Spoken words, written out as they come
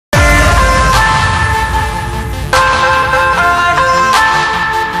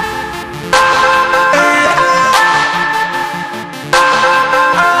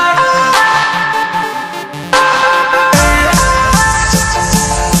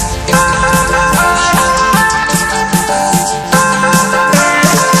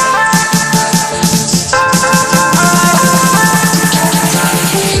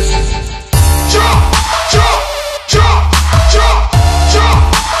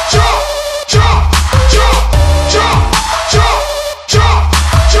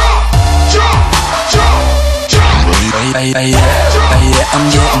I'm getting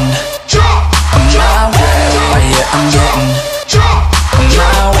on my way. I'm getting on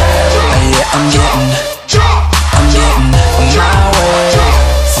my way. I'm getting on my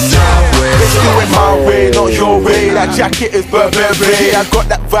way. Let's do it my way, not your way. That jacket is Burberry. I got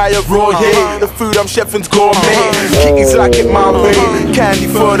that via raw, yeah. The food I'm chefing's gourmet. Kitties like it my way. Candy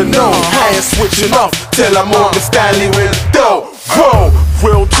for the no. I ain't switching off till I'm Morgan Stanley with dough. Whoa,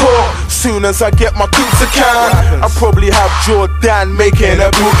 real talk. Soon as I get my coops account, I'll probably have Jordan making a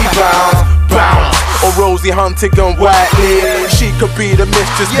booty bounce. Or Rosie Hunting and Whiteley. She could be the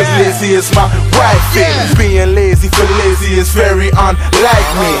mistress, cause Lizzie is my wifey. Being lazy for Lizzie is very unlike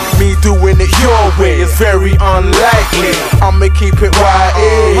me. Me doing it your way is very unlikely. I'ma keep it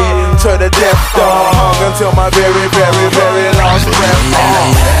YA to the death dog until my very, very, very last breath.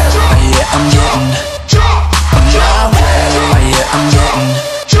 I'm getting on my way. I'm getting on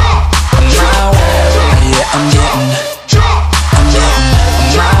my way. I'm getting on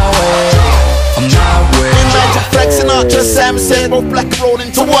my way. Imagine flexing out just Samson, both black and roll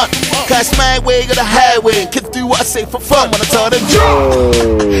into one. Cause my way or the highway, kids do what I say for fun when I tell them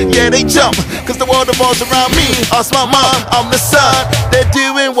jump. Yeah, they jump, cause the world revolves around me. Ask my mom, I'm the son. They're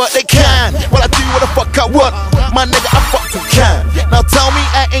doing what they can, well I do what the fuck I want. My nigga, I fucking can. Now tell me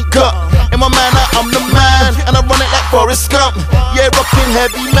I ain't got. In my manner, I'm the man, and I run it like Forrest Gump. Yeah, rocking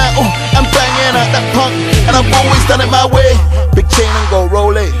heavy metal, I'm banging out that punk, and I've always done it my way. Big chain and gold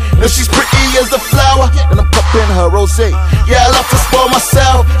rolling. If she's pretty as a flower, then I'm popping her rosé. Yeah, I love to spoil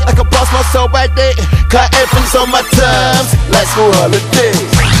myself, like I boss myself by day. Cause everything's on my terms, like school holidays.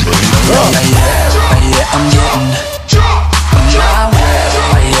 I'm getting on my way.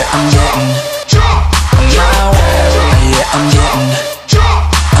 I'm getting on my way. I'm getting on my way.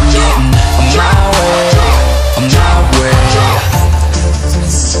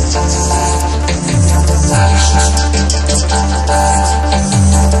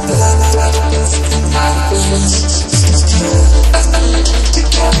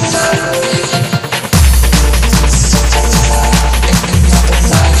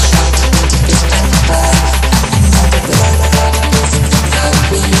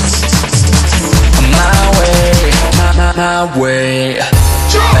 On my way. My way,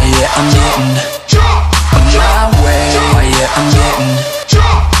 I'm getting on my way. I'm getting on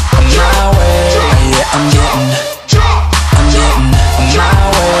my way. I'm getting on my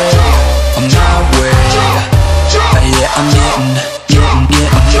way. On my way,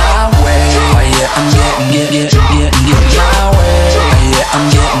 I'm getting on my way. I'm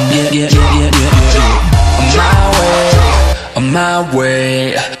getting my way. I'm getting on my way. On my way.